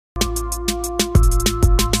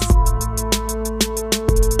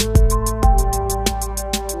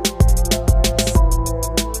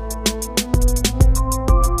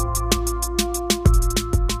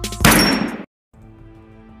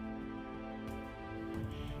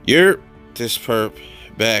You're this perp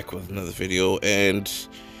back with another video, and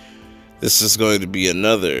this is going to be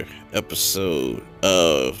another episode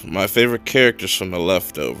of my favorite characters from the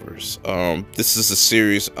leftovers. This is a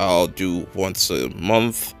series I'll do once a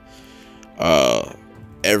month,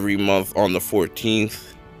 every month on the 14th,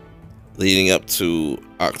 leading up to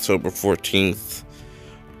October 14th.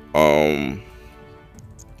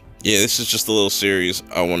 Yeah, this is just a little series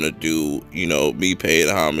I want to do, me paying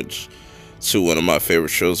homage to one of my favorite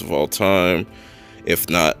shows of all time, if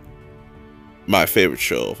not my favorite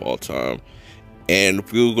show of all time. And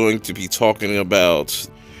we're going to be talking about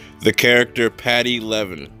the character Patti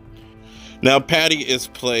Levin. Now, Patti is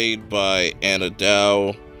played by Anna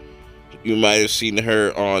Dow. You might have seen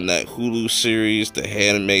her on that Hulu series, The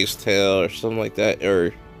Handmaid's Tale, or something like that,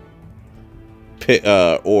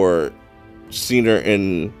 or seen her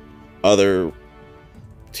in other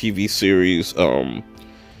TV series.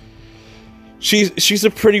 She's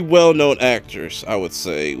a pretty well-known actress, I would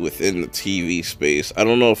say, within the TV space. I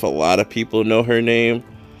don't know if a lot of people know her name.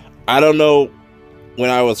 I don't know.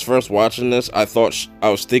 When I was first watching this, I thought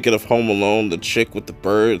I was thinking of Home Alone, the chick with the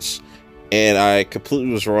birds, and I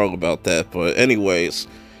completely was wrong about that. But anyways,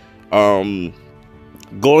 going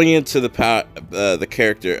into the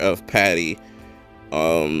character of Patti,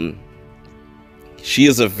 she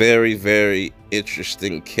is a very, very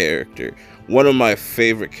interesting character. One of my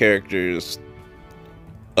favorite characters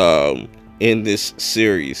in this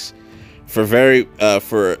series for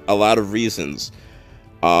a lot of reasons.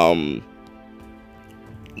 Not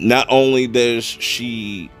only does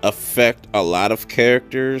she affect a lot of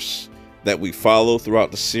characters that we follow throughout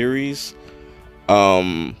the series,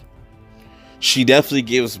 she definitely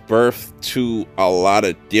gives birth to a lot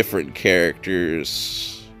of different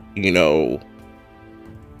characters,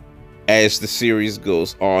 as the series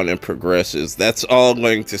goes on and progresses. That's all I'm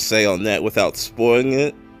going to say on that without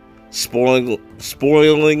spoiling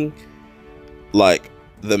like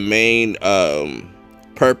the main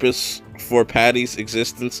purpose for Patti's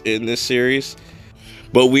existence in this series.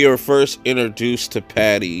 But we are first introduced to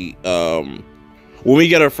Patti when we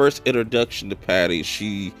get our first introduction to Patti.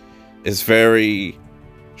 She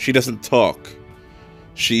doesn't talk.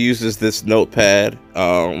 She uses this notepad.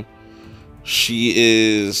 She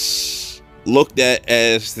is looked at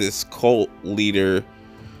as this cult leader.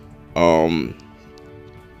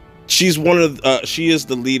 She is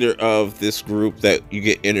the leader of this group that you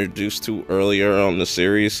get introduced to earlier on the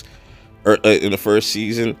series, or in the first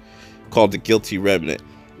season, called the Guilty Remnant.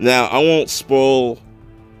 Now, I won't spoil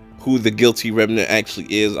who the Guilty Remnant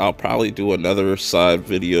actually is. I'll probably do another side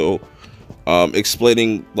video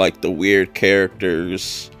explaining like the weird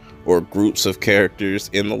characters or groups of characters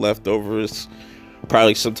in the leftovers,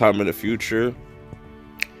 probably sometime in the future.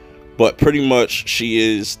 But pretty much she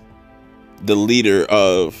is the leader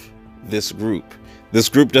of this group. This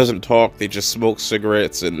group doesn't talk, they just smoke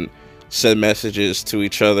cigarettes and send messages to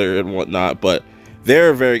each other and whatnot. But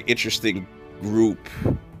they're a very interesting group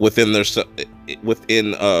within the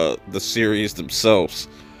series themselves.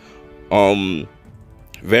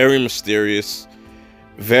 Very mysterious,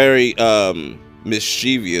 very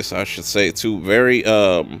mischievous, I should say, too. Very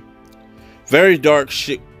dark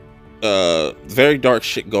shit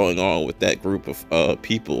going on with that group of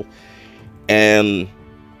people. And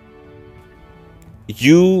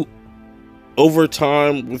you, over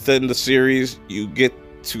time within the series, you get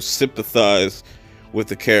to sympathize with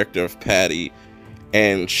the character of Patti,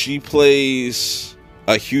 and she plays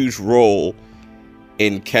a huge role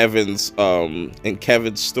in Kevin's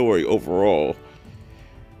story overall,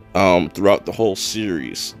 throughout the whole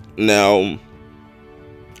series. Now,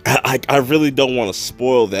 I really don't want to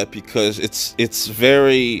spoil that, because it's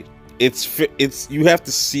you have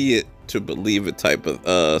to see it to believe it type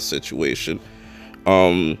of situation.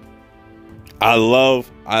 I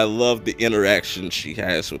love the interaction she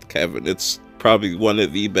has with Kevin. It's probably one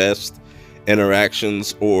of the best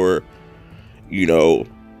interactions, or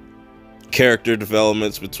character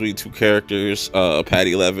developments between two characters,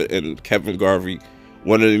 Patti Levin and Kevin Garvey.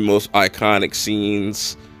 One of the most iconic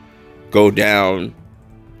scenes go down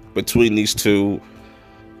between these two.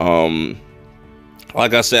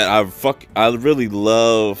 Like I said, I really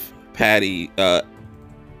love Patti,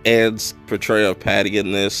 Ed's portrayal of Patti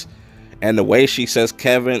in this, and the way she says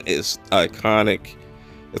Kevin is iconic.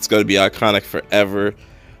 It's going to be iconic forever.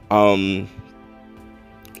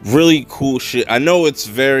 Really cool shit. I know it's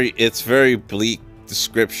very bleak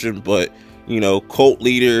description, but cult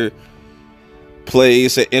leader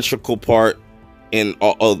plays an integral part in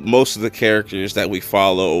most of the characters that we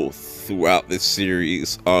follow throughout this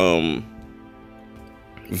series.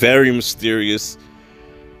 Very mysterious,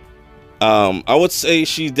 I would say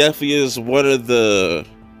she definitely is one of the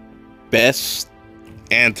best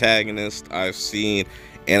antagonists I've seen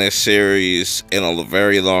in a series in a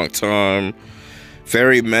very long time.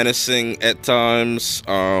 Very menacing at times,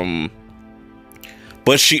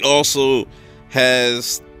 but she also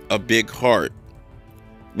has a big heart,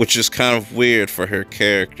 which is kind of weird for her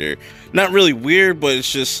character. Not really weird, but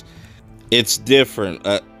it's different.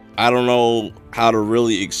 I don't know how to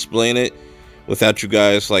really explain it without you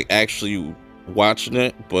guys like actually watching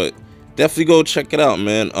it, but definitely go check it out,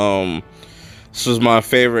 man. This was my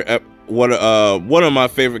favorite. One of my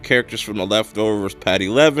favorite characters from The Leftovers, Patti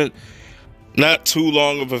Levin. Not too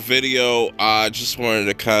long of a video. I just wanted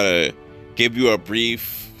to kind of give you a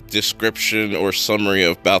brief description or summary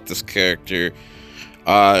about this character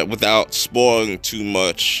without spoiling too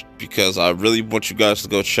much, because I really want you guys to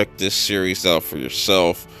go check this series out for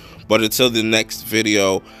yourself. But until the next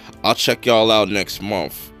video, I'll check y'all out next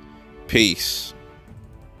month. Peace.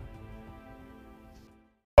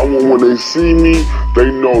 I want when they see me,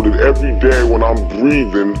 they know that every day when I'm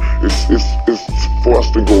breathing, it's for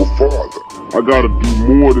us to go farther. I gotta do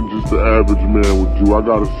more than just the average man would do. I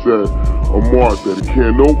gotta set a mark that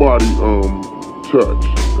can't nobody touch.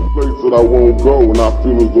 The place that I won't go, and I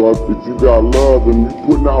feel as though if you got love and you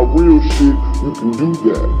putting out real shit, you can do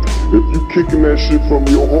that. If you kicking that shit from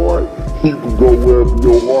your heart, you can go wherever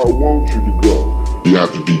your heart wants you to go. You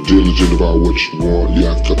have to be diligent about what you want. You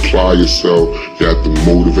have to apply yourself. You have to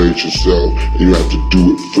motivate yourself. And you have to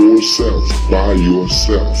do it for yourself, by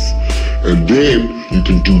yourself. And then you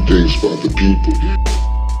can do things for other people.